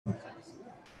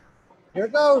Here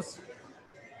it goes.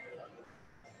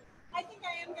 I think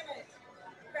I am going to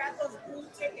grab those blue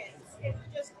tickets and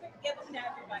just give them to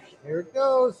everybody. Here it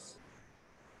goes.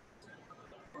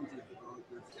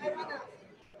 I want to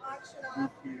auction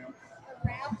off a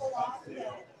raffle off the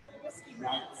whiskey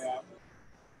rats.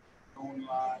 Going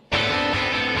live.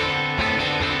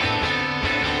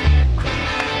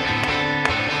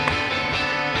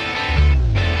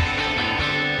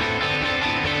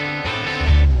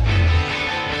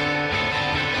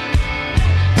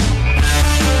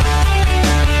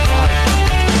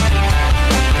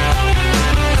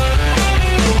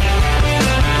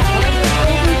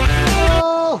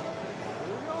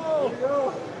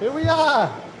 Here we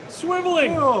are.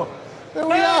 Swiveling. Here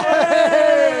we are.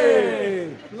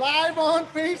 Hey! Live on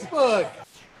Facebook.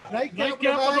 Nightcap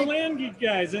with the Land Geek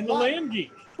guys and the Land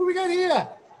Geek. Who we got here?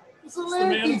 It's the Land The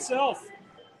man Geek. himself,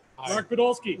 Mark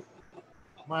Podolsky.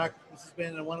 Mark, this has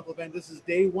been a wonderful event. This is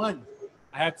day one.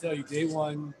 I have to tell you, day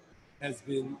one has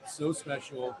been so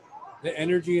special. The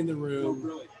energy in the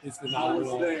room is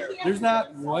phenomenal. There's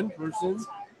not one person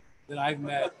that I've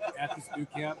met at this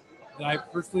boot camp that I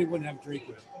personally wouldn't have a drink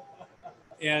with.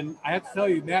 And I have to tell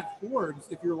you, Matt Forbes,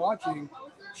 if you're watching,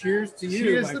 cheers to you,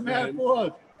 Cheers my to friend. Matt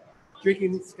Forbes.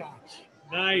 Drinking scotch.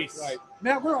 Nice. Right.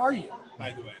 Matt, where are you,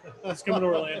 by the way? He's coming to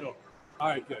Orlando. All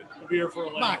right, good. We'll be here for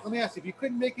Orlando. Mark, let me ask you, if you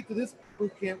couldn't make it to this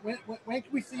boot camp, when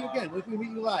can we see you again? When can we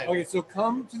meet you live? Okay, so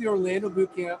come to the Orlando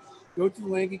boot camp. Go to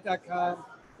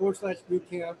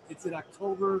landgeek.com/bootcamp. It's in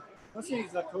October. Let's say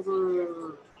it's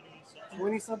October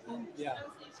 20-something. Yeah.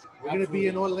 We're going to be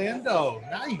in Orlando.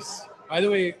 Nice. By the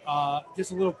way,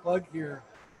 just a little plug here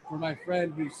for my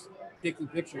friend who's taking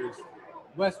pictures.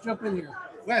 Wes, jump in here.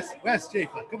 Wes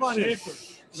Schaefer, come on in.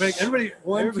 Like, everybody,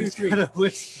 one, two, three.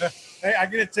 Hey, I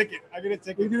get a ticket. I get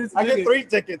I get 3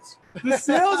 tickets. The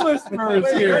sales whisperer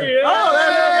is here.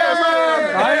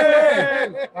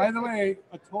 By the way,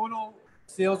 a total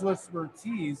sales whisperer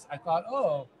tease. I thought,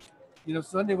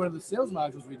 Sunday, one of the sales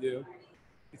modules we do,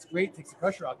 it's great, takes the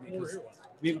pressure off me because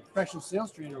we have a professional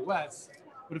sales trainer, Wes,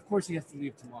 but of course he has to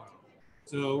leave tomorrow.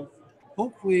 So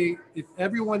hopefully, if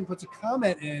everyone puts a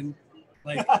comment in,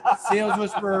 like sales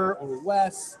whisperer or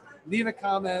Wes, leave a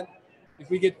comment. If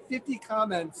we get 50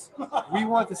 comments, we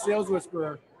want the sales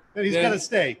whisperer. And he's got to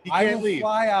stay. He can't I will leave.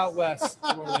 fly out west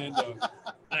to Orlando.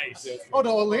 Nice. Oh, to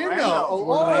Orlando.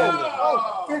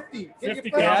 Orlando. 50.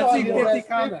 50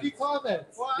 comments. 50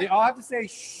 comments. They all have to say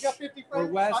shh. You got 50 Or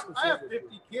friends? Wes. I have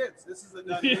 50 kids. This is a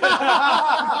done deal.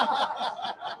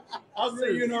 I'll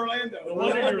see you in Orlando. The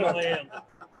Wonderland.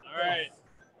 All right.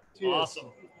 Cheers.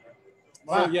 Awesome.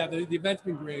 So yeah, the event's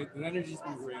been great. The energy's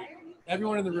been great.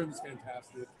 Everyone in the room is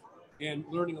fantastic and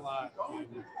learning a lot.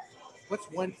 What's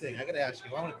one thing? I got to ask you.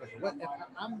 I want a question. If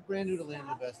I'm brand new to land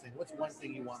investing. What's one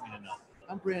thing you want me to know?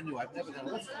 I'm brand new. I've never done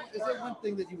it. Is there one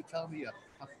thing that you would tell me, a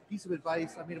piece of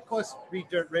advice? I mean, of course, read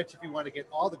Dirt Rich if you want to get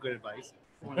all the good advice.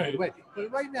 Right.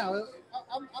 But right now,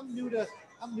 I'm new to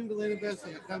land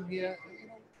investing. I come here.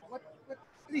 What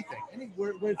anything? Any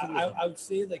words of wisdom? I would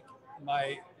say like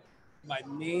my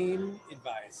main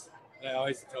advice that I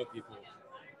always tell people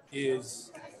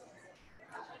is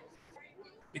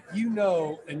if you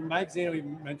know, and Mike Zano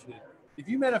even mentioned it, if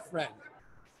you met a friend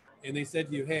and they said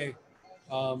to you, hey,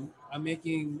 I'm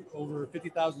making over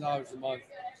 $50,000 a month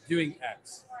doing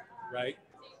X, right?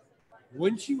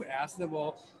 Wouldn't you ask them,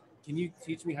 well, can you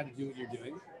teach me how to do what you're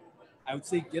doing? I would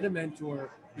say get a mentor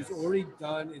who's already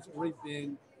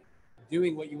been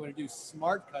doing what you want to do,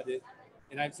 smart cut it.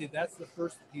 And I'd say that's the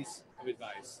first piece of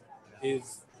advice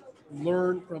is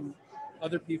learn from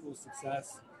other people's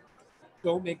success.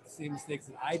 Don't make the same mistakes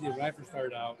that I did when I first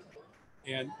started out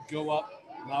and go up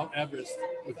Mount Everest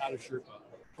without a Sherpa.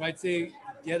 So I'd say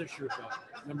get a Sherpa,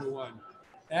 number one.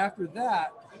 After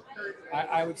that,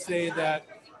 I would say that,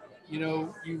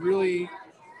 you really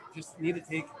just need to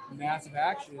take massive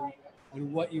action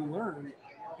on what you learn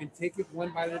and take it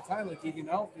one bite at a time, like eating an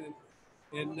elephant.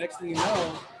 And next thing you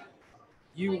know,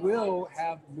 you will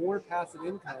have more passive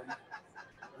income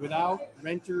without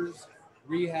renters,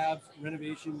 rehabs,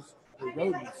 renovations, or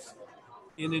rodents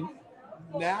in a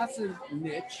massive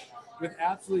niche with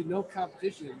absolutely no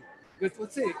competition. Because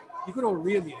let's say you go to a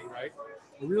REIA meeting, right?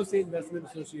 A Real Estate Investment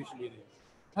Association meeting.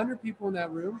 100 people in that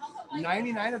room,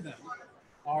 99 of them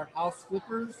are house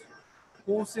flippers,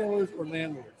 wholesalers, or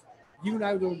landlords. You and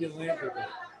I would go and get a land flipper.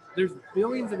 There's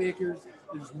billions of acres.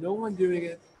 There's no one doing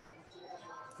it.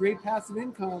 Great passive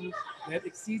income that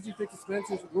exceeds your fixed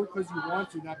expenses. Work because you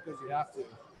want to, not because you have to.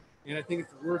 And I think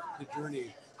it's worth the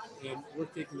journey and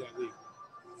worth taking that leap.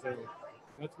 So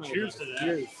that's my Cheers advice. to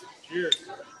that. Cheers.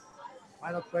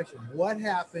 Final question. What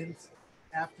happens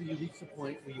after you reach the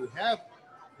point where you have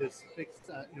this fixed,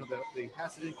 the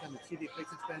passive income, the TD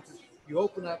fixed expenses. You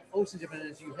open up oceans of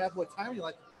energy. You have more time. You're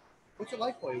like, what's it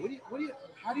like for you?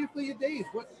 How do you fill your days?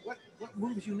 What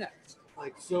moves you next?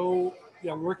 Like, So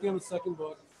yeah, I'm working on the second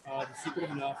book, The Secret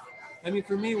of Enough. I mean,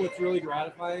 for me, what's really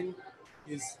gratifying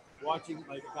is watching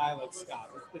like a guy like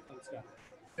Scott. Let's pick on Scott.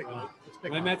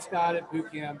 When I met Scott at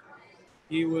Bootcamp,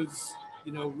 he was,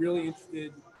 really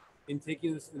interested in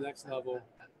taking this to the next level.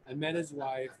 I met his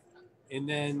wife, and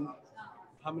then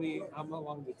how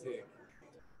long did it take?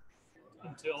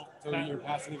 Until Your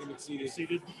passive income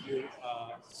exceeded. Your,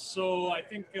 So I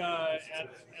think at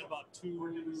about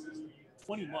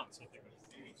 20 months, I think.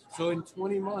 So in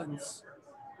 20 months,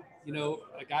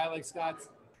 a guy like Scott's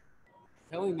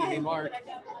telling me, hey, Mark,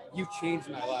 you changed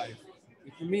my life.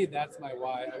 And for me, that's my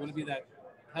why. I want to be that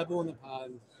pebble in the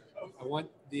pond. I want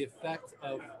the effect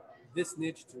of this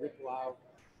niche to ripple out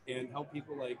and help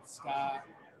people like Scott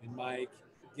and Mike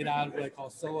get out of what I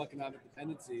call solo economic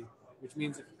dependency, which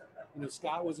means if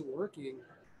Scott wasn't working,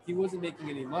 he wasn't making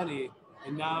any money,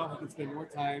 and now he can spend more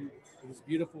time with his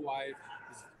beautiful wife,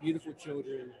 his beautiful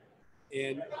children,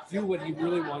 and do what he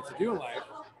really wants to do in life.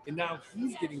 And now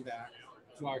he's giving back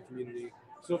to our community.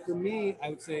 So for me, I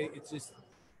would say it's just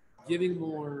giving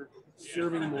more,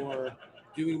 serving more,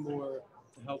 doing more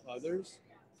to help others,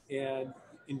 and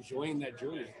enjoying that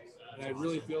journey. And I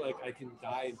really feel like I can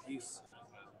die in peace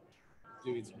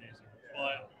doing that.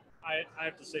 Well, I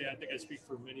have to say, I think I speak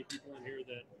for many people in here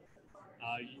that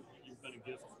you've been a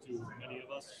gift to many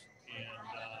of us,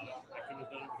 and I couldn't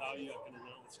have done it without you. I couldn't have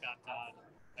done it with Scott Todd.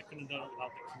 I couldn't have done it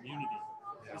without the community.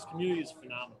 This community is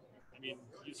phenomenal. I mean,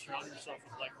 you surround yourself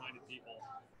with like-minded people.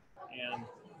 And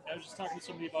I was just talking to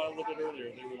somebody about it a little bit earlier.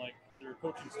 They were like, they're a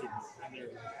coaching student, and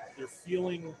they're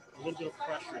feeling a little bit of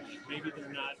pressure. Maybe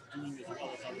they're not doing as well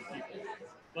as other people.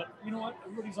 But you know what?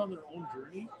 Everybody's on their own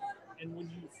journey. And when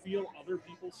you feel other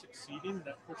people succeeding,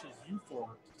 that pushes you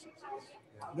forward to success.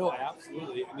 No,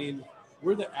 absolutely. I mean,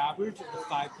 we're the average of the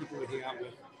 5 people we hang out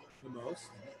with the most.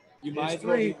 You might as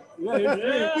well be,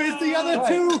 Where's the other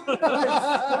two?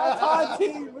 That's our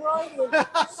team. We're on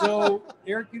it. So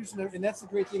Erik Peterson, and that's the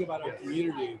great thing about our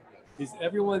community, is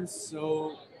everyone's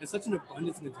it's such an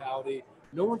abundance mentality.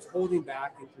 No one's holding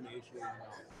back information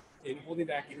and holding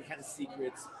back any kind of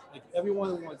secrets. Like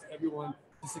everyone wants everyone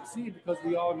to succeed because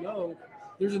we all know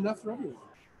there's enough for everyone.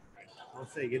 I'll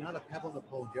say you're not a pebble in the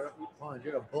pond.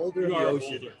 You're a boulder in the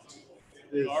ocean.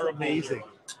 It's amazing.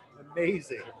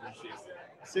 Amazing.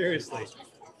 Seriously.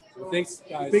 Well, thanks,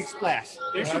 guys. Big splash.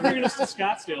 Thanks for bringing us to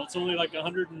Scottsdale. It's only like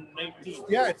 119.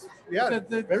 Yeah,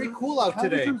 very cool out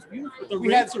today. The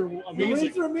rates are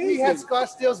amazing. We had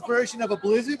Scottsdale's version of a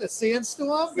blizzard, a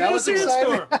sandstorm. That was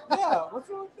sandstorm. Yeah, what's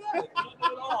wrong with that?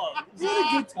 Not at all. We had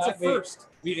a good time. It's a first.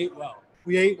 We ate well.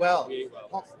 We ate well.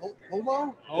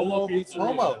 Homo pizza.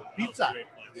 Homo pizza.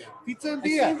 Yeah. Pizza and I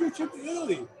beer. saved your trip to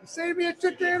Italy. Save me a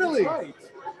trip to Italy. That's right.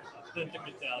 Authentic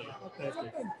Italian. Okay.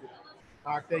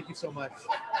 Mark, thank you so much.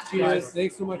 Cheers.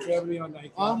 Thanks so much for having me on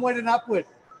Nite. Onward and upward.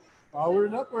 Onward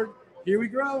and upward. Here we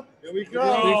grow. Here we go.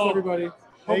 Thanks, everybody. Hope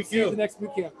Thank to see you you. at the next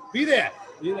boot camp. Be there.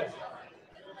 Be there.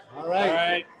 All All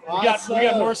right. right. We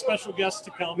got more special guests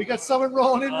to come. We got someone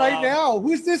rolling in right now.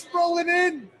 Who's this rolling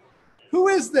in? Who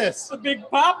is this? the Big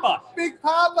Papa. Big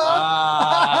Papa.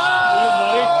 How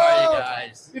are you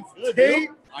guys? It's Good, Tate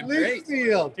I'm great.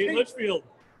 Litchfield. Tate Litchfield.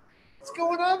 What's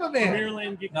going on, my man? Premier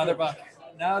Land Geek.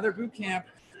 Another boot camp.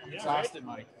 I'm Yeah, exhausted,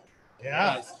 Mike.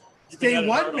 Yeah. Guys, It's day You've been at it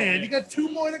one, hard all man. day. You got 2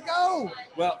 more to go.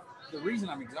 Well, the reason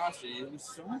I'm exhausted, it was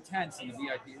so intense in the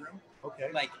VIP room.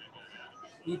 Okay. Like,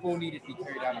 people needed to be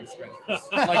carried out on stretchers.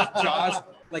 Like, Jaws.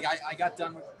 Like, I got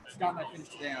done with Scott and I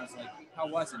finished today, and I was like, how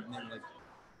was it? And they were like,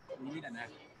 we need a neck.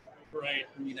 Right.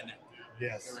 We need a neck. They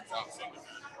Yes. were exhausted.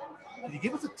 Can you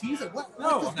give us a teaser? What's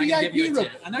No, this I'm not gonna give you VIP a room?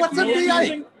 tip. I'm not What's a gonna give you VIP?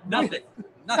 anything. Nothing.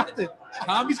 Nothing.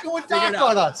 Come, He's going figure dark it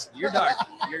out. on us. You're dark.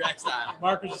 You're next time.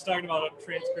 Mark was just talking about how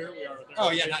transparent we are with our Oh,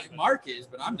 yeah. conversation. Mark is,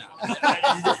 but I'm not. That's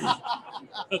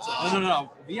No, awesome.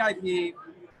 no. VIP,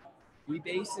 we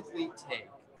basically take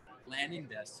land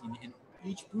investing in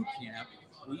each boot camp.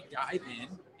 We dive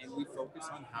in and we focus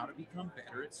on how to become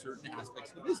better at certain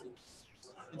aspects of the business.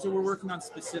 And so we're working on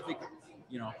specific,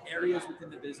 areas within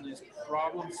the business,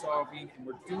 problem solving, and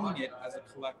we're doing it as a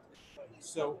collective.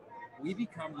 So we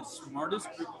become the smartest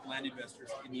group of land investors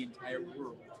in the entire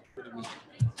world for the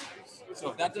weekend. So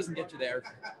if that doesn't get you there,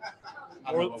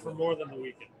 I don't know what For will. more than the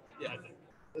weekend. Yeah. I think.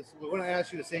 Listen, we're going to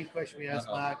ask you the same question we asked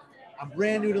Uh-oh. Mark. I'm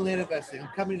brand new to land investing. I'm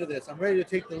coming to this. I'm ready to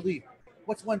take the leap.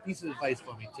 What's one piece of advice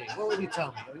for me, Tate? What would you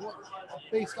tell me? I mean,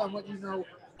 based on what you know,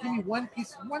 give me one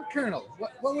piece, one kernel.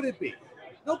 What would it be?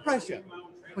 No pressure,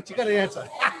 but you got to answer.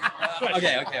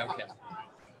 Okay.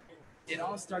 It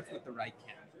all starts with the right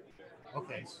county.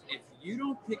 Okay. If you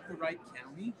don't pick the right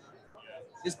county,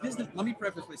 this business, let me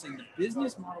preface by saying the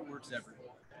business model works everywhere.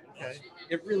 Okay.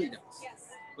 It really does. Yes.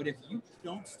 But if you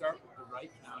don't start with the right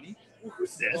county,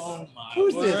 Who's this? oh my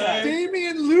Who's word. this?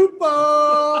 Damian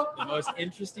Lupo. The most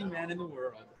interesting man in the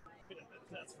world.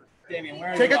 That's for Damien,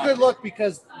 where are Take you a good off? look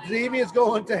because Damian's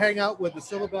going to hang out with the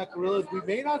Silverback Gorillas. We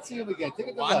may not see him again. Take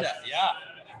a good look. Wanda, yeah.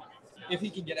 If he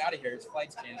can get out of here, his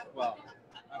flight's canceled. Well,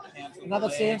 not canceled. Another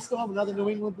delayed. sandstorm, another New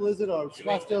England blizzard, or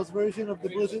Scottsdale's version of the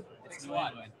blizzard. It's New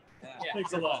England. Yeah.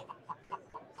 Thanks a lot.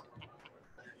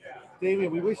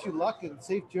 Damian, we wish you luck and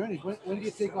safe journeys. When do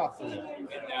you take off today?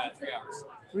 3 hours.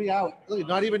 3 hours. Look, you're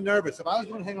not even nervous. If I was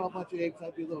going to hang out with a bunch of apes,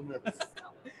 I'd be a little nervous.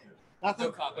 Nothing.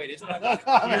 No comment. Wait, isn't that? No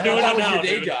comment. You're doing that it was now, your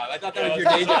day dude. job. I thought that was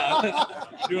your day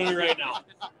job. Doing it right now.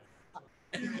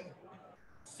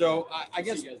 So I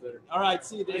guess. All right.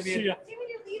 See you, See Damien. ya. See when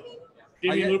you're leaving?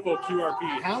 Damien Lupo,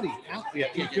 QRP. County. Yeah,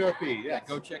 QRP. Yeah.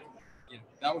 Go check. You know,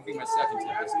 that would be my second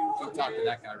tip. Is go talk to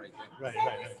that guy right there.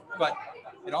 Right. But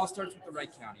it all starts with the right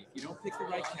county. If you don't pick the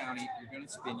right county, you're going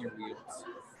to spin your wheels.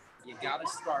 You got to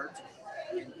start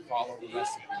and follow the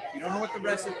recipe. If you don't know what the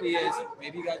recipe is,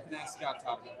 maybe you guys can ask Scott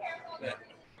Top. But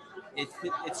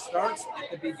it starts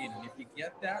at the beginning. If you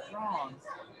get that wrong,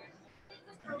 it's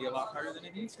going to be a lot harder than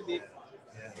it needs to be.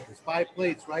 Yeah, there's 5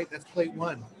 plates, right? That's plate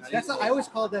 1. I always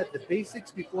call that the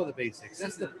basics before the basics.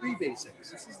 That's the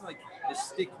pre-basics. This is like the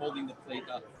stick holding the plate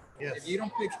up. Yes. If you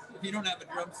don't have a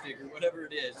drumstick or whatever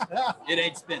it is, it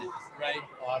ain't spinning, right?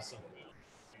 Awesome.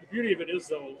 The beauty of it is,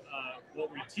 though,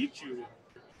 what we teach you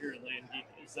here at Land Geek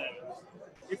is that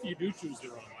if you do choose the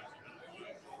wrong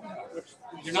way, which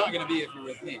You're not going to be if you're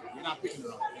with me. You're not picking the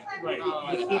wrong thing. right, No,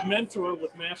 with the mentor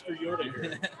with Master Yoda here, you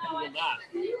will not.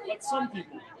 But some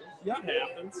people do. Yeah. It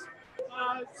happens.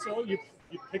 So you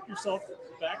pick yourself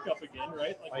back up again,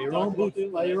 right? Like By we your talked own about boots, the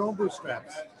other by day. your own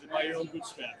bootstraps. By your own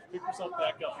bootstraps. Pick yourself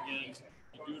back up again.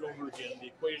 You do it over again. The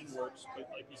equation works, but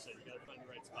like you said, you got to find the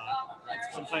right spot.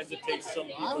 Sometimes it takes some.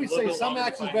 I always a little say bit some longer to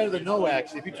action is find better the than right no spot.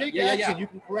 action. If you take Yeah, action, yeah. you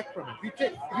can correct from it. If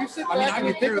you sit I mean, back I and you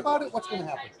went think through- about it, what's going to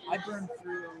happen? I burned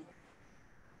through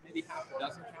maybe half a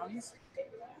dozen counties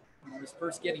when I was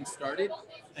first getting started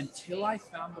until I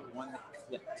found the one that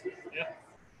clicked. Yeah.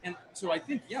 And so I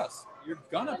think, yes, you're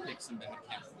going to pick some bad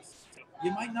counties.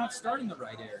 You might not start in the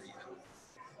right area.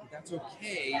 But that's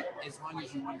okay as long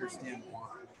as you understand why.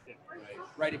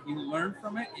 Right? If you learn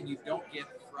from it and you don't get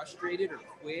frustrated or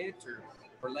quit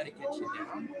or let it get you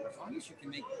down, as long as you can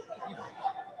make,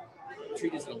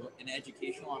 treat it as an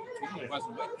educational opportunity, it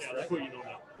wasn't waste. Yeah, that's what you know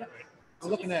now. Right. I'm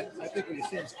looking at, I think what you're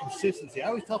saying is consistency. I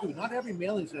always tell people not every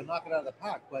mailing is going to knock it out of the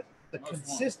park, but the Most won't.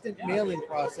 consistent Yeah. mailing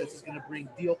process is going to bring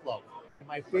deal flow. And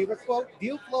my favorite quote,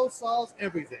 deal flow solves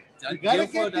everything. Deal You got to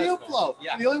flow get does deal flow. flow.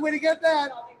 Yeah. The only way to get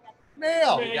that,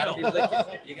 mail. You gotta be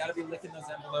licking. You gotta be licking those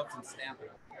envelopes and stamping.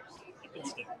 Good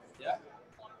stuff. Yeah.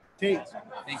 Tate,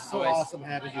 Thanks, so boys. awesome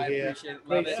having you I here. appreciate it.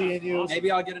 Great Love it. seeing you.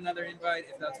 Maybe I'll get another invite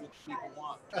if that's what people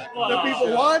want. The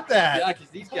people want that. Yeah, because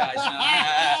these guys.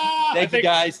 Thank you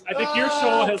guys. I think your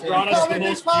show has brought us the Coming,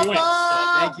 most Papa! viewings.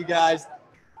 So Thank you guys.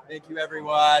 Thank you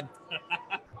everyone.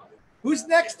 Who's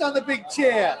next on the big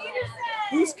chair?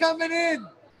 Who's coming in?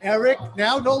 Erik,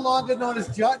 now no longer known as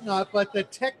Jutnut, but the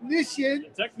technician,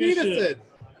 The technician. Peterson.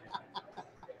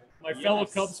 my fellow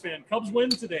Yes. Cubs fan. Cubs win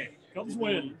today. Cubs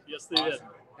win. Yes, they did.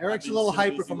 Eric's a little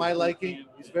hyper for my liking.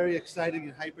 He's very exciting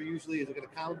and hyper usually. Is it going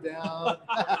to calm down?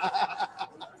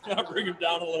 Gotta bring him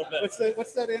down a little bit.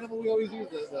 What's that animal we always use?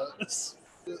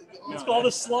 It's called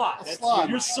a sloth. A sloth.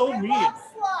 You're so mean.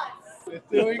 Slots.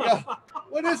 There we go.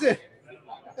 What is it?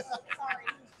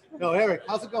 Sorry. No, Erik,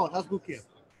 how's it going? How's boot camp?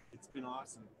 It's been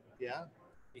awesome. Yeah?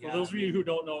 For those of you who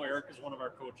don't know, Erik is one of our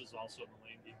coaches also in the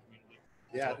Land Geek community.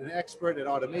 Yeah, an expert at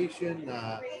automation,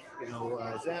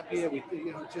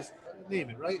 Zapier, just name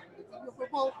it, right?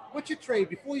 Well, what's your trade?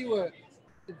 Before you were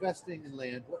investing in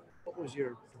land, what was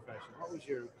your profession? What did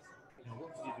you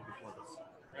do before this?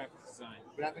 Graphic design.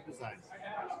 Graphic design.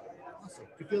 Awesome.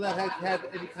 Do you feel that had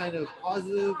any kind of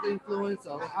positive influence,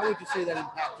 or how would you say that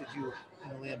impacted you in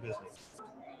the land business?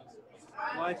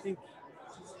 Well, I think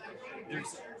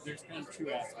there's kind of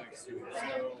two aspects to it.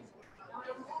 So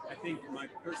I think my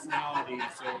personality,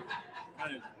 so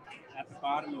kind of at the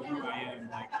bottom of who I am,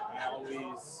 like I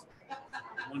always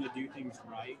want to do things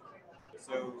right.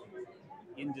 So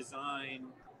in design,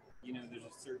 there's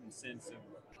a certain sense of,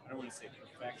 I don't want to say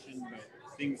perfection, but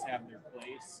things have their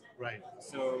place. Right.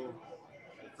 So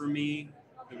for me,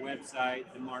 the website,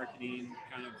 the marketing,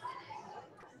 kind of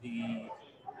the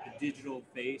digital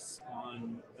face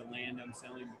on the land I'm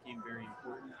selling became very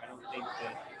important. I don't think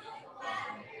that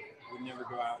would never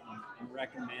go out and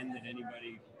recommend that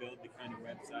anybody build the kind of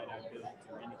website I built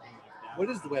or anything like that. What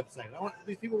is the website?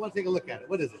 These people want to take a look at it.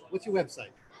 What is it? What's your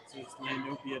website? So it's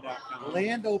landopia.com.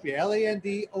 Landopia,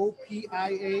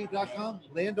 LANDOPIA.com.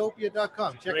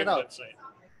 Landopia.com. Check Great it out. website.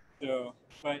 So,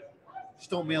 but Just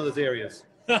don't mail his areas.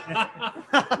 yeah.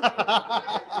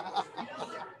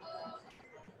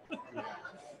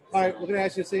 All right, we're going to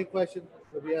ask you the same question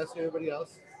that we asked everybody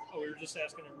else. Oh, we were just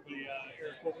asking everybody,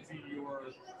 Eric, what would be your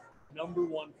number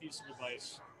one piece of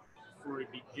advice for a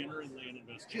beginner in land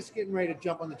investing? Just getting ready to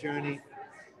jump on the journey.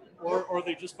 Or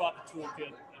they just bought the toolkit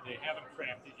and they haven't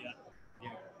cracked it yet. Yeah.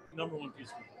 Number one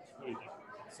piece of advice. What do you think?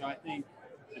 So I think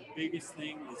the biggest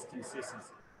thing is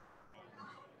consistency.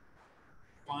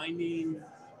 Finding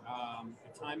a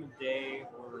time of day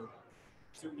or a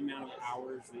certain amount of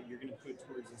hours that you're going to put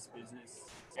towards this business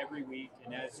every week,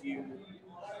 and as you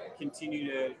continue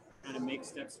to kind of make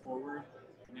steps forward,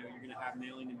 you're going to have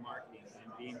mailing and marketing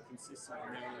and being consistent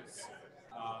in those,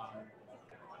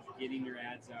 getting your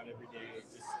ads out every day,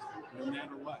 just no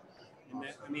matter what. And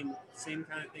that, same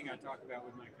kind of thing I talk about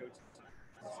with my coaching team.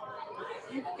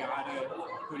 You've got to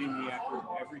put in the effort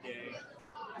every day,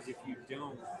 because if you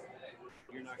don't,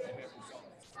 you're not going to have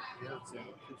results. Yeah. So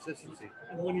Consistency.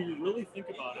 And when you really think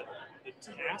about it, the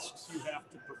tasks you have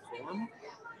to perform,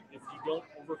 if you don't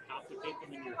overcomplicate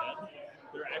them in your head,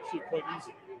 they're actually quite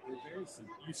easy. they're very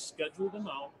simple. You schedule them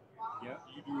out. Yeah.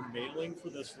 You do mailing for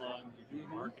this long. You do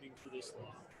marketing for this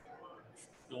long.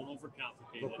 Don't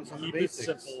overcomplicate Focus it. on the Keep basics.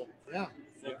 it simple. Yeah.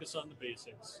 Focus on the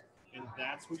basics. And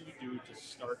that's what you do to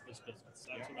start this business.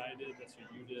 That's what I did. That's what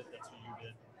you did. That's what you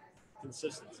did.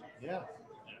 Consistency. Yeah.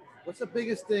 What's the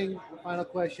biggest thing, final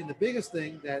question, the biggest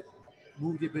thing that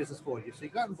moved your business forward? So you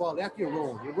got involved after you're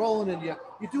rolling and you're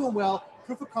doing well.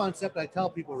 Proof of concept, I tell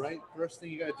people, right? First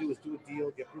thing you got to do is do a deal,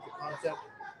 get proof of concept.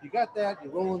 You got that,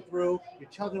 you're rolling through, you're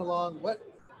chugging along. What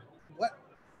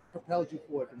propelled you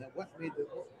forward from that? What made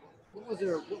what was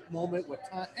there, what moment, what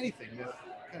time, anything that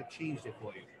kind of changed it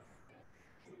for you?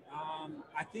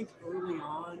 I think early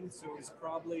on, so it was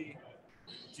probably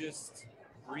just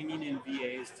bringing in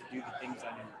VAs to do the things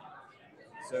I knew.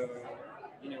 So,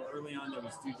 early on there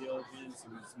was due diligence,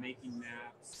 it was making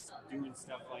maps, doing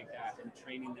stuff like that, and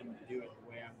training them to do it the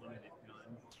way I wanted it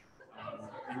done.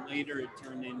 And later it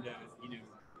turned into,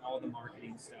 all the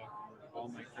marketing stuff, all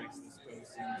my Craigslist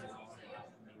postings and all of that.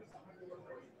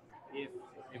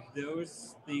 If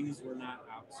those things were not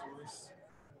outsourced,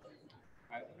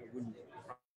 I wouldn't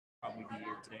probably be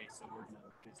here today. So working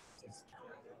on businesses,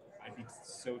 I'd be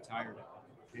so tired of it.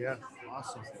 Yeah,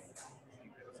 awesome.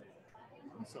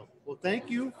 Awesome. Well, thank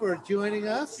you for joining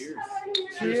us. Cheers.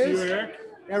 Cheers to you, Eric.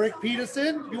 Eric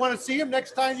Peterson. If you want to see him,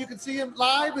 next time you can see him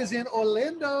live is in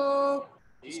Orlando.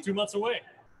 It's 2 months away.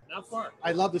 Not far.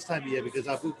 I love this time of year because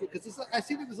I see that there's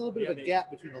a little bit of a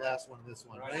gap between the last one and this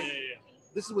one, right? Yeah.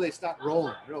 This is where they start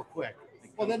rolling real quick.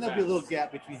 Well, then there'll be a little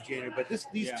gap between January, but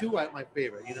these two are my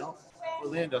favorite,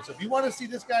 Orlando. So if you want to see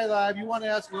this guy live, you want to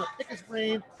ask him, pick his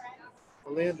brain,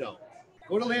 Orlando.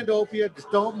 Go to Landopia,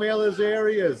 just don't mail his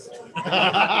areas.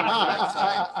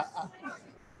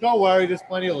 Don't worry, there's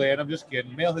plenty of land. I'm just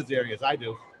kidding. Mail his areas. I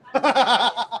do. If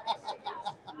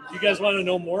you guys want to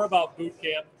know more about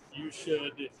Bootcamp, you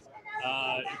should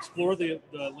explore the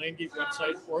Land Geek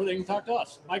website, or they can talk to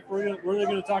us. Mike, where are they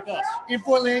going to talk to us?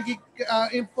 Info at Land Geek,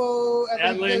 info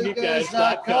at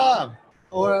landgeekguys.com.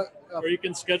 Or you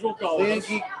can schedule calls.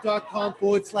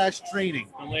 landgeek.com/training.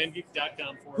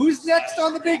 landgeek.com. Who's next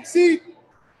on the big seat?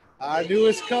 Our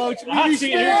newest coach, Hot Mimi.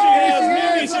 seat. Here she is.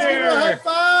 Mimi's Let's give her a here. high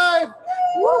five.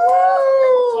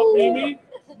 What's up, Woo! Mimi?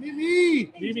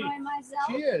 Mimi. Enjoying myself.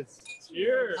 Cheers.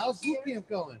 Cheers. How's Bootcamp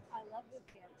going? I love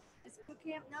bootcamp. It's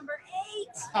bootcamp number 8.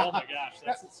 Oh my gosh,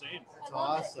 that's insane. That's I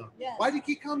love it. awesome. Yes. Why do you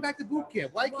keep coming back to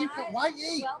Bootcamp? Why 8?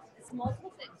 Well, it's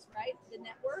multiple things, right? The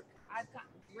network. I've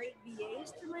gotten great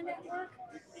VAs through my network,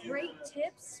 great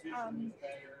tips,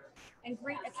 and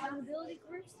great accountability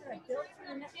groups that I built through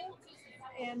the network.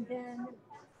 And then,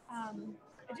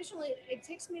 additionally, it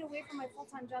takes me away from my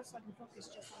full-time job so I can focus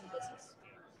just on the business,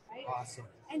 right? Awesome.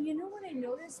 And you know what I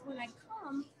notice when I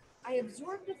come, I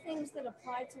absorb the things that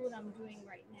apply to what I'm doing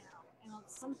right now. And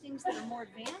some things that are more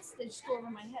advanced, they just go over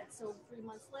my head. So 3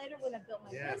 months later, when I built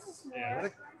my business more, Yeah,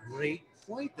 what a great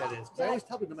point that is. 'Cause I always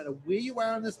tell people, no matter where you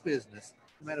are in this business,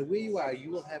 no matter where you are,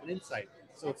 you will have an insight.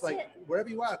 So it's like wherever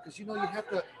you are, because you have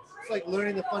to. It's like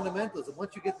learning the fundamentals, and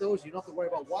once you get those, you don't have to worry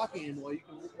about walking anymore. You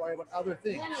can worry about other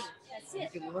things. that's You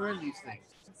it. can learn these things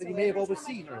that So you may have every time I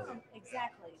overseen come, earlier.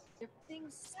 Exactly. If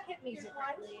things hit me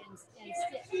differently and stick.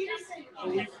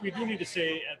 Well, we do need to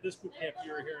say at this boot camp,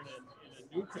 you're here in an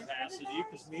new capacity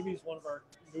because Mimi's one of our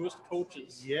newest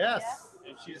coaches. Yes.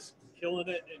 And she's killing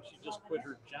it, and she just quit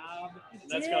her job. And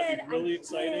that's got to be really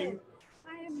exciting.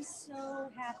 I am so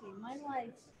happy. My life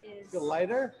is. Feel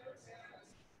lighter?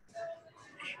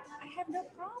 I have no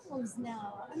problems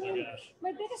now. I mean,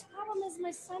 my biggest problem is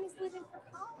my son is leaving for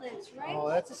college, right? Oh,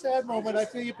 that's a sad moment. I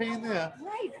feel your pain there.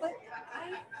 Right, but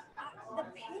the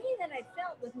pain that I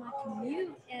felt with my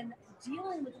commute and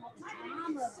dealing with all the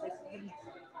drama of the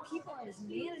people I was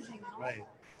managing, and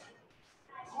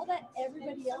all that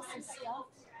everybody else's stuff.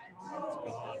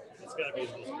 It's got to be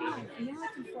the most Now I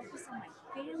can focus on my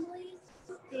family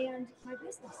and my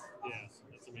business. Yes,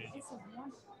 that's amazing. It's a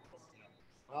wonderful.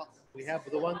 Well, we have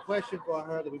the one question for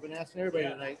her that we've been asking everybody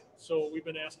tonight. So we've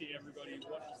been asking everybody,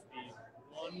 what is the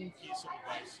one piece of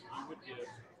advice you would give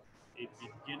a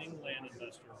beginning land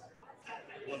investor,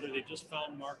 whether they just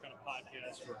found Mark on a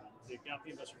podcast or they got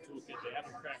the investor toolkit, they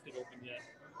haven't cracked it open yet.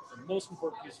 The most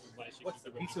important piece of advice you What's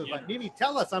the could piece give of a advice? Mimi,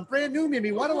 tell us. I'm brand new,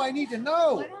 Mimi. What do I need to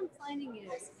know? What I'm finding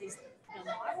is the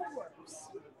model works.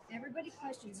 Everybody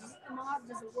questions, is it the model?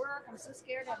 Does it work? I'm so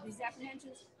scared. I have these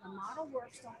apprehensions. The model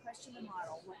works. Don't question the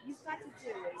model. What you've got to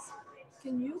do is,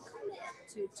 can you commit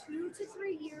to 2 to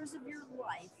 3 years of your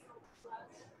life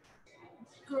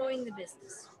growing the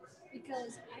business?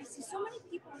 Because I see so many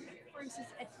people, for instance,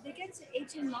 they get to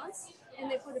 18 months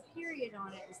and they put a period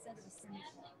on it instead of a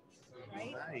semicolon,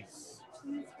 right? Nice.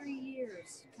 2 to 3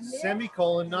 years. Commit,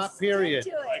 Semicolon, not period.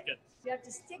 Stick to Like it. it. You have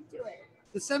to stick to it.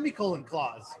 The semicolon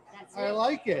clause. That's I it.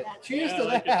 like it. That's Cheers Yeah, to I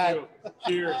like that. it too.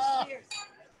 Cheers. Cheers.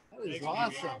 That is Thank you.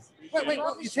 awesome. Yes. Wait,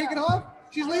 Love you the take it show. off?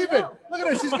 She's I leaving. know. Look at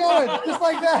her. She's going just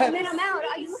like that. And then I'm out.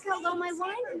 Look how low my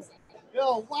line is.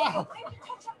 Oh, wow.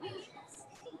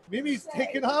 Mimi's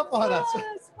taking off on us. Oh,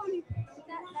 it's funny.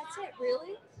 That's it,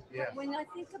 really. Yeah. When I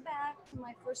think back to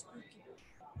my first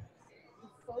bootcamp, the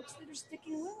folks that are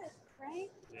sticking with it, right?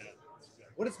 Yeah.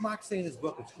 What does Mark say in his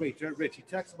book? It's great. Dirt Rich. He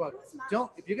talks about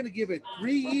if you're going to give it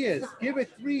 3 years, give it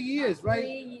 3 years, right?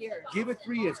 3 years. Give it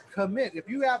 3 years. Commit. If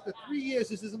you after 3 years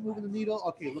this isn't moving the needle,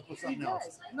 okay, look for something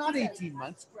else. Not 18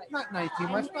 months, not 19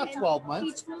 months, not 12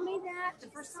 months. He told me that the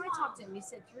first time I talked to him. He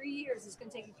said 3 years. It's going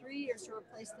to take you 3 years to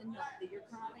replace the nut that you're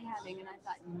currently having. And I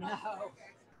thought, no.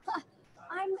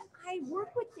 I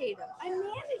work with data. I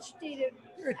manage data.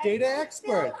 You're a data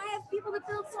expert. I have people that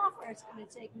build software. It's going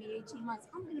to take me 18 months.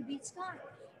 I'm going to beat Scott.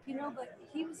 You know, but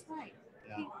he was right.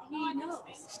 Yeah. He knows.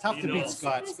 It's tough He to beat knows.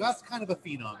 Scott. Scott's kind of a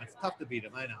phenom. It's tough to beat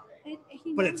him, I know. And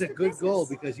he But knows it's a the good goal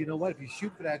business. because you know what? If you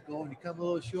shoot for that goal and you come a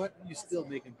little short, you're still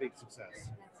making big success.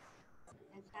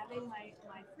 And having my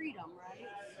freedom, right?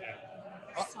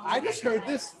 I just heard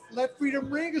this. Let freedom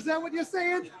ring. Is that what you're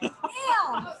saying?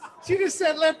 Damn! She just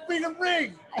said, "Let freedom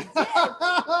ring." Cheers.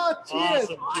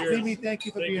 Awesome. Cheers. Mimi, thank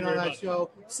you for Thank being you on very our much.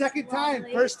 show. Second time,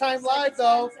 Lovely. first time live Second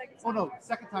though. time, second Oh no, time.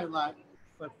 second time live,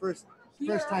 but first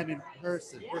time in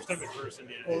person. First time in person,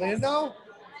 yeah. Orlando.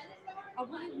 I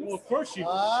wouldn't Well, miss of course you.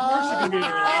 Ah. Of course you can be in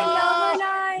Orlando.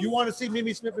 nice. You want to see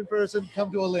Mimi Smith in person?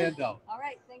 Come to Orlando. All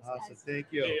right, thanks, Awesome. guys. Thank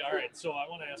you. Hey, all right. So I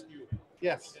want to ask you,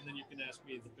 Yes. and then you can ask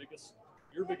me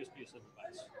your biggest piece of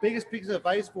advice. Biggest piece of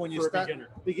advice for when you For a start beginner.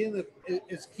 beginning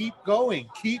is keep going,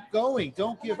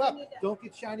 don't give up, don't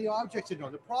get shiny object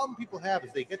syndrome. The problem people have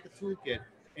is they get the toolkit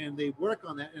and they work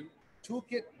on that, and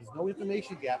toolkit is no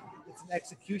information gap, it's an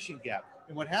execution gap.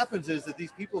 And what happens is that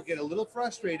these people get a little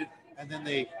frustrated and then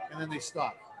they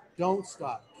stop. Don't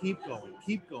stop. Keep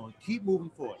going, keep moving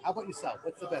forward. How about yourself?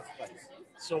 What's the best advice?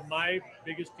 So my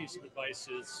biggest piece of advice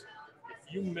is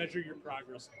if you measure your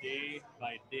progress day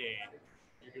by day,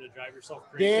 you're going to drive yourself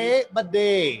crazy. Day by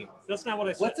day. That's not what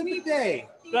I said. What's a day?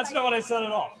 That's not what I said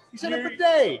at all. You said a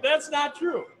day. That's not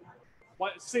true.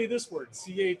 Say this word,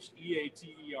 Cheater.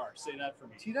 Say that for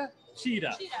me. Cheetah?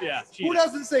 Cheetah. Yeah, Who cheetah.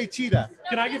 doesn't say cheetah?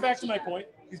 Can I get back to my point?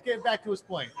 He's getting back to his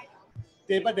point.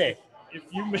 Day by day. If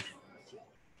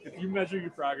you measure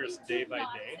your progress day by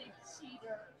day,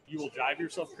 you will drive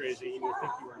yourself crazy. You will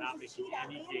think you are not making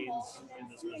any gains in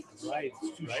this business. Right.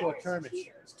 It's too Right? short-termish.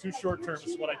 It's too short term.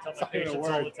 It's what I tell my Sorry, a patients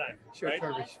all word. the time. Right?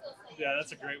 Short-termish. Yeah,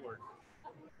 that's a great word.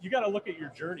 You got to look at your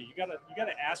journey. You got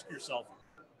to ask yourself,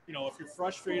 you know, if you're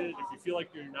frustrated, if you feel like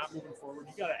you're not moving forward,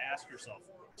 you got to ask yourself,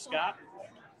 Scott,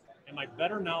 am I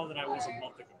better now than I was a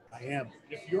month ago? I am.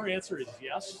 If your answer is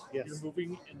yes, Yes. you're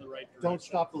moving in the right direction. Don't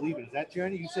stop believing. Is that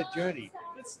journey? You said journey.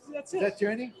 That's Is it. that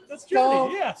journey? That's journey.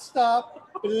 Don't Yes.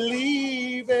 stop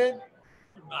believing.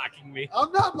 You're mocking me.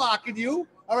 I'm not mocking you.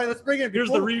 All right, let's bring in. Here's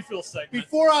the refill segment.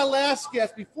 Before our last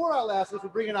guest, we're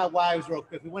bringing our wives real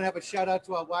quick. We want to have a shout out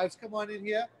to our wives. Come on in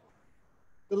here.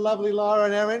 The lovely Laura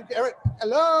and Erin. Erin,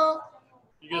 hello.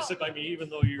 You gonna sit by me even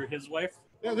though you're his wife?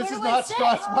 No, this Where is do I not sit?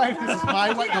 Scott's wife. This is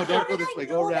my wife. No, don't go this way.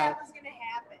 Go around.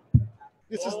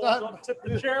 This is Oh, not. don't tip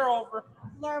the chair over.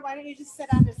 Laura, why don't you just sit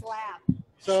on his lap?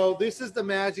 So this is the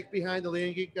magic behind the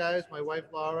Land Geek, guys. My wife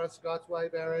Laura, Scott's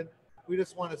wife Erin. We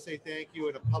just want to say thank you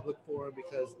in a public forum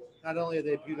because not only are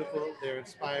they beautiful, they're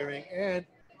inspiring, and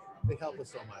they help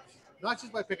us so much. Not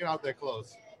just by picking out their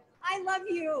clothes. I love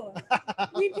you.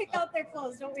 We pick out their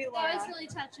clothes, don't we, Laura? That was really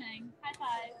touching. High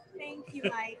five. Thank you,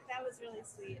 Mike. That was really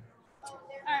sweet. All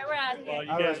right, we're out of here.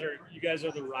 Well, you guys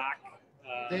are the Rock.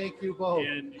 Thank you both.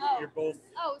 And Oh. you're both.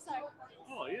 Oh, sorry.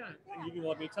 Oh yeah, and you can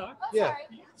let me talk. Oh, Yeah.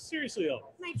 sorry. Seriously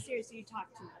though. Mike, seriously, you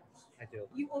talk too much. I do.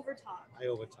 You overtalk. I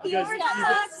overtalk. He guys-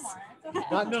 overtalks. More. It's okay.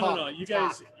 Not No. talk, You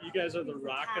talk. guys are the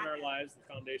rock in our lives,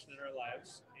 the foundation in our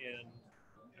lives, and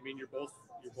I mean you're both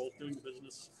doing the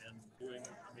business and doing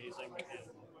amazing, and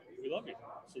we love you.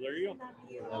 So there you go.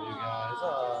 Love you guys.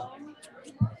 Oh,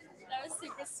 That was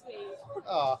super sweet.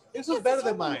 oh, this was better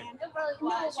than mine. It really No,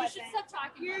 was. it You should wasn't. stop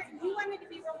talking. You wanted to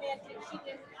be romantic. She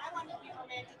didn't. I wanted to be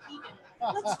romantic. He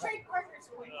didn't. Let's trade partners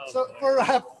for you. Oh, So boy. for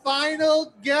our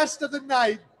final guest of the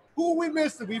night, who we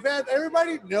missed? We've had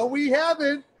everybody. No, we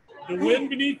haven't. The wind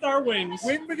beneath our wings.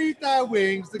 Wind beneath our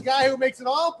wings. The guy who makes it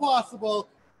all possible.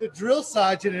 The drill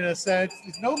sergeant, in a sense.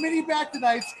 There's no mini back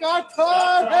tonight. Scott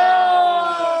Todd.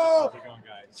 How's it going,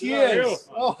 guys? Cheers.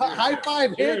 How are Oh, high five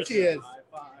and Cheers. cheers. High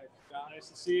five. Nice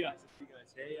to see you.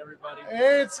 Hey, everybody.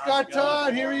 Hey, it's Scott How's it going?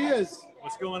 Todd. Here he is.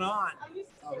 What's going on?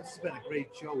 Oh, this has been a great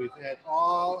show. We've had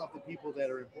all of the people that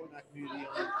are important in our community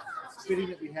on. It's fitting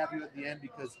that we have you at the end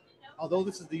because although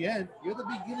this is the end, you're the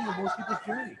beginning of most people's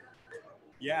journey.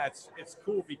 Yeah, it's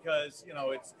cool because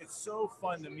it's so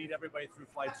fun to meet everybody through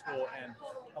flight school, and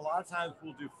a lot of times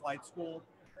we'll do flight school,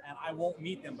 and I won't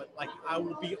meet them, but like I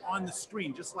will be on the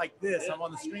screen just like this. I'm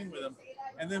on the screen with them,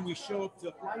 and then we show up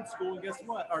to flight school, and guess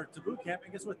what? Or to boot camp,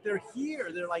 and guess what? They're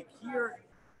here. They're like here,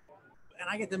 and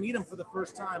I get to meet them for the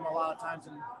first time a lot of times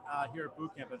in here at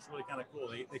boot camp. It's really kind of cool.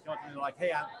 They come up to me and they're like,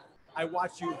 hey, I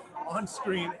watch you on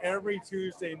screen every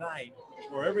Tuesday night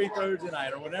or every Thursday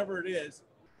night or whatever it is.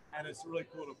 And it's really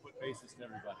cool to put faces to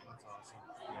everybody. That's awesome.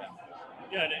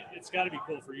 Yeah, and it's got to be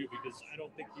cool for you because I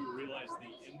don't think you realize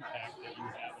the impact that you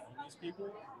have on these people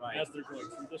Right. as they're going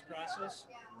through this process.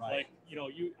 Right. Like,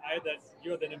 you had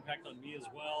that impact on me as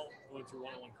well, going through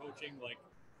one-on-one coaching. Like,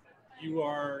 you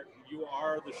are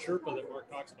the Sherpa that Mark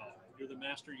talks about. You're the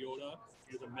Master Yoda.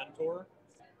 You're the mentor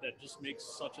that just makes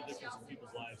such a difference in people's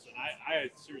lives. And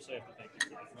I seriously have to thank you for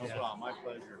that. No problem. My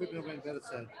pleasure. Couldn't have been better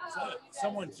said. So,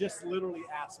 someone just literally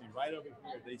asked me right over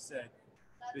here. They said,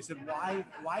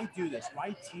 why do this?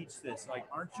 Why teach this? Like,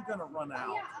 aren't you going to run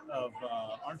out of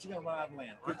land? Aren't you going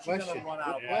question. to run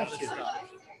out of Good all this question. stuff?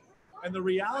 And the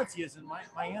reality is, and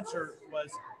my answer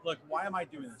was, look, why am I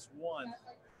doing this? One,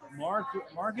 Mark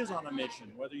is on a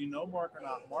mission. Whether you know Mark or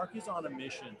not, Mark is on a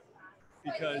mission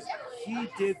because he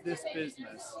did this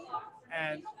business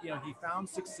and he found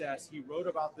success. He wrote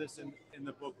about this in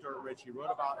the book Dirt Rich. He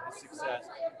wrote about his success,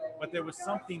 but there was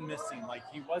something missing. Like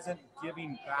he wasn't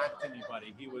giving back to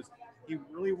anybody. He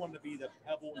really wanted to be the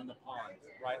pebble in the pond,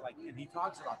 right? Like, and he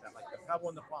talks about that, like the pebble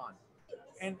in the pond.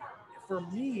 And for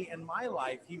me in my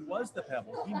life, he was the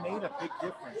pebble. He made a big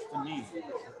difference to me.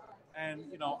 And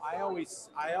I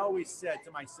always said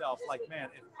to myself, like, man,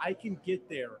 if I can get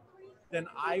there, then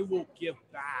I will give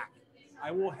back.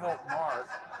 I will help Mark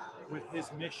with his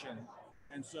mission.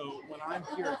 And so when I'm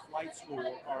here at flight school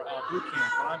or boot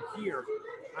camp, when I'm here,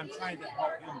 I'm trying to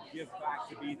help him give back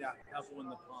to be that pebble in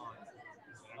the pond.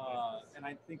 And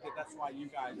I think that's why you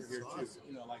guys are here too.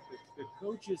 Like the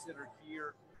coaches that are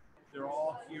here, they're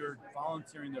all here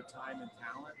volunteering their time and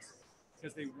talents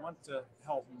because they want to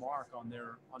help Mark on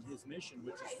his mission,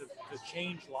 which is to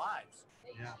change lives.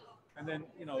 Yeah. And then,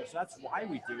 so that's why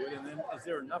we do it. And then is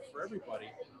there enough for everybody?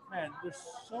 Man, there's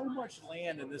so much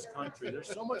land in this country. There's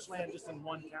so much land just in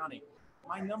one county.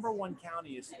 My number one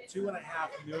county is 2.5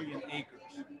 million acres.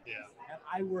 Yeah. And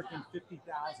I work in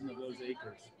 50,000 of those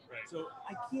acres. Right. So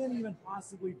I can't even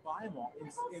possibly buy them all.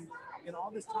 In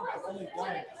all this time,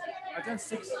 I've done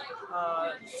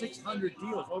 600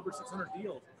 deals, over 600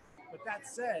 deals. But that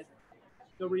said,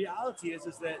 the reality is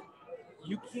that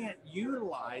you can't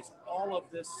utilize all of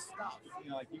this stuff.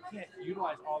 Like you can't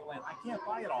utilize all the land. I can't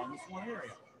buy it all in this one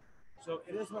area. So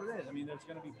it is what it is. I mean, there's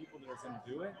going to be people that are going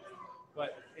to do it,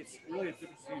 but it's really a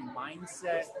difference between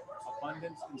mindset,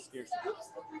 abundance, and scarcity.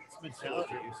 It's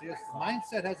mentality. You see,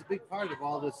 mindset has a big part of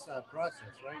all this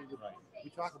process, right? We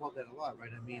talk about that a lot, right?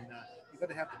 I mean, you got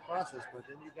to have the process, but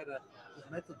then you got to this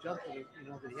mental jump that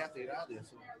that you have to get out of there.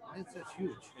 So mindset's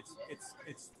huge.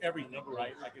 It's everything,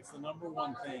 right? Like it's the number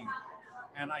one thing.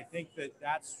 And I think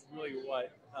that's really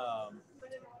what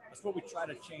That's what we try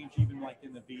to change, even like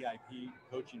in the VIP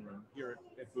coaching room here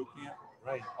at Bootcamp.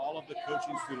 Right. All of the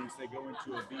coaching students, they go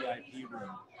into a VIP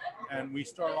room, and we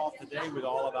start off today with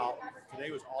today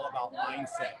was all about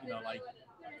mindset. You know, like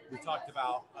we talked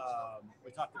about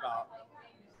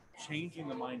changing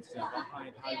the mindset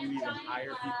behind how you even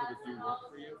hire people to do work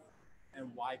for you, and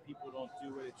why people don't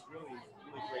do it. It's really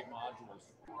great modules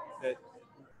that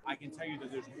I can tell you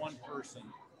that there's one person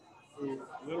who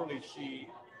literally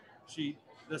she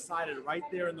decided right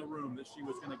there in the room that she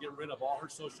was going to get rid of all her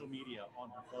social media on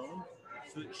her phone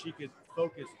so that she could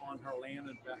focus on her land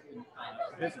and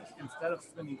business instead of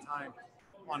spending time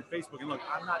on Facebook. And look,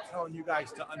 I'm not telling you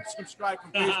guys to unsubscribe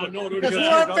from Facebook. No, Because we're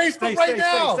on Facebook right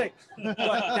now. But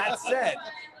that said,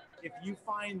 if you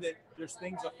find that there's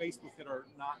things on Facebook that are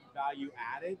not value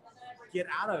added, get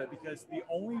out of it, because the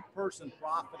only person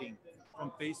profiting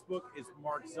from Facebook is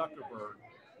Mark Zuckerberg.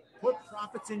 Put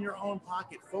profits in your own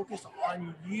pocket. Focus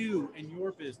on you and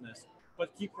your business, but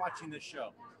keep watching this show.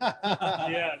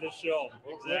 Yeah, this show.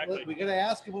 Exactly. We got to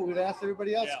ask him what we've asked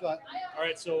everybody else, Yeah. Scott. All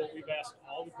right, so we've asked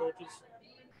all the coaches,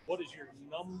 what is your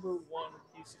number one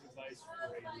piece of advice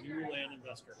for a new land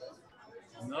investor?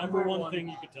 Number one thing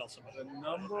you could tell somebody. The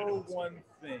number one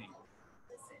thing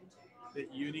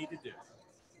that you need to do,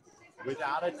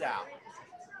 without a doubt,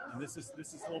 and this is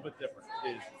a little bit different,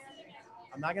 is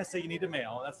I'm not going to say you need to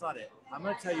mail. That's not it. I'm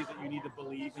going to tell you that you need to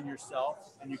believe in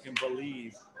yourself, and you can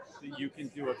believe that you can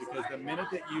do it, because the minute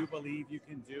that you believe you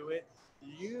can do it,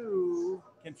 you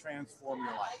can transform your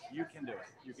life. You can do it.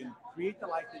 You can create the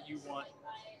life that you want.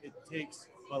 It takes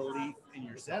belief in Is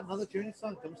yourself. that another Journey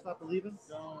song? Don't Stop Believing?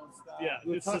 Don't stop. Yeah,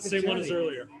 We were it's the talking same one as Journey.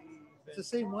 earlier, It's the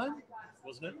same one?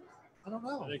 wasn't it? I don't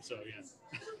know. I think so,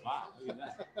 yeah. Wow, look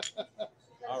at that.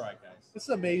 All right, guys. This is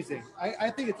amazing. I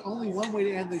think it's only one way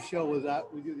to end the show with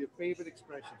that. We do your favorite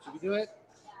expression. Should we do it?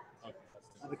 Okay,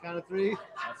 On the count of three?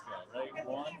 let's go. Ready?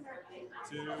 1,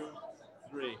 2,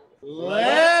 3.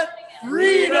 Let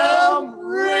freedom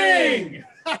ring!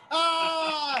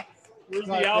 Where's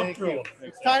Scott, the thank outro? you.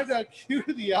 It's time to cue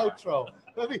the outro.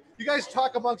 You guys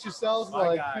talk amongst yourselves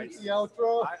while I Bye, cue guys. the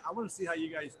outro. I want to see how you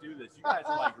guys do this. You guys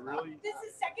are like really. This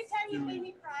is the second time you made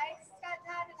me cry, Scott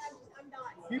Todd, and I'm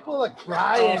not. People are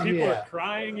crying People here. are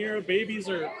crying here. Babies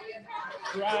are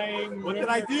crying. What did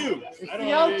I do? It's I the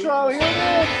don't know. outro. Here it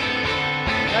is.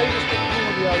 Now you just get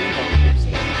to do the outro.